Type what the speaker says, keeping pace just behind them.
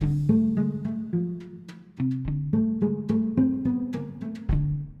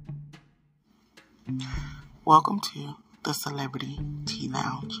Welcome to the Celebrity Tea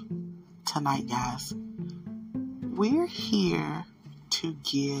Lounge. Tonight, guys, we're here to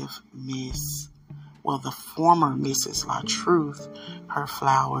give the former Mrs. La Truth, her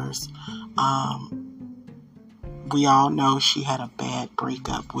flowers. We all know she had a bad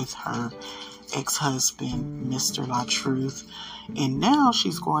breakup with her ex-husband, Mr. La Truth, and now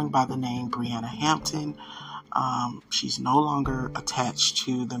she's going by the name Briana Hampton. She's no longer attached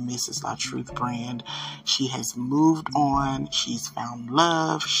to the Mrs. La Truth brand. She has moved on. She's found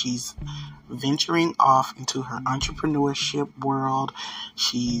love. She's venturing off into her entrepreneurship world.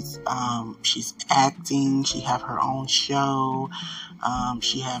 She's acting. She have her own show.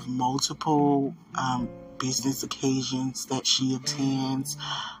 She have multiple business occasions that she attends.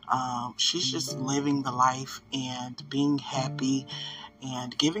 She's just living the life and being happy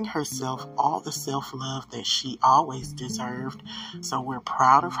and giving herself all the self-love that she always deserved. So we're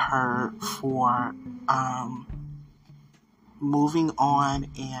proud of her for moving on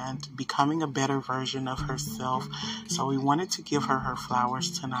and becoming a better version of herself. So we wanted to give her her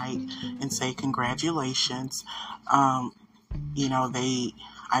flowers tonight and say congratulations. I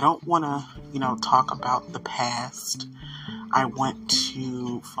don't want to, talk about the past. I want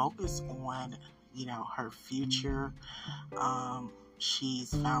to focus on, her future. She's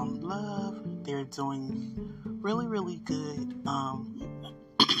found love. They're doing really, really good. I'm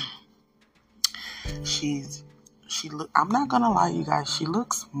not gonna lie, you guys. She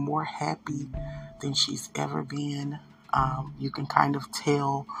looks more happy than she's ever been. You can kind of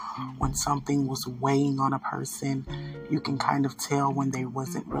tell when something was weighing on a person. You can kind of tell when they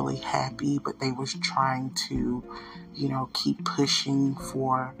wasn't really happy, but they was trying to, keep pushing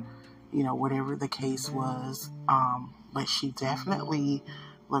for, whatever the case was. But she definitely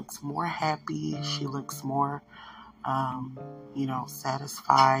looks more happy. She looks more,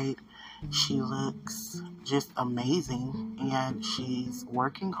 satisfied. She looks just amazing, and she's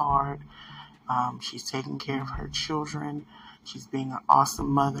working hard. She's taking care of her children. She's being an awesome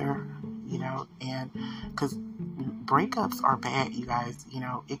mother, and because breakups are bad, you guys,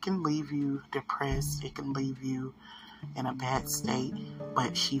 it can leave you depressed. It can leave you in a bad state,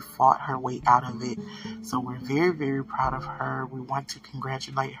 but she fought her way out of it. So we're very, very proud of her. We want to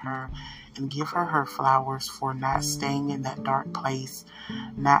congratulate her and give her her flowers for not staying in that dark place,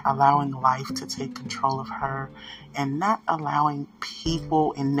 not allowing life to take control of her, and not allowing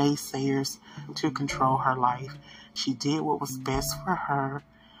people and naysayers to control her life. She did what was best for her,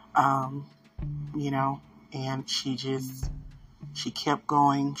 and she kept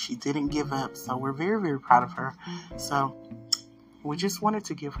going. She didn't give up. So we're very, very proud of her. So we just wanted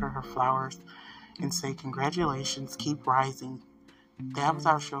to give her her flowers and say congratulations. Keep rising. That was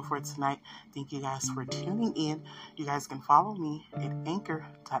our show for tonight. Thank you guys for tuning in. You guys can follow me at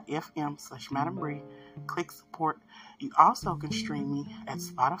anchor.fm/Madam Bree. Click support. You also can stream me at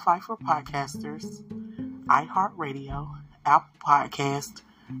Spotify for podcasters, iHeartRadio, Apple Podcast,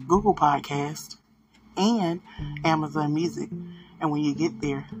 Google Podcast, and Amazon Music. And when you get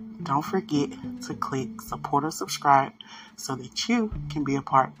there, don't forget to click support or subscribe so that you can be a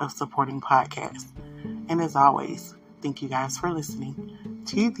part of supporting podcasts. And as always, thank you guys for listening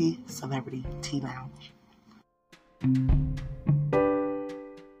to the Celebrity Tea Lounge.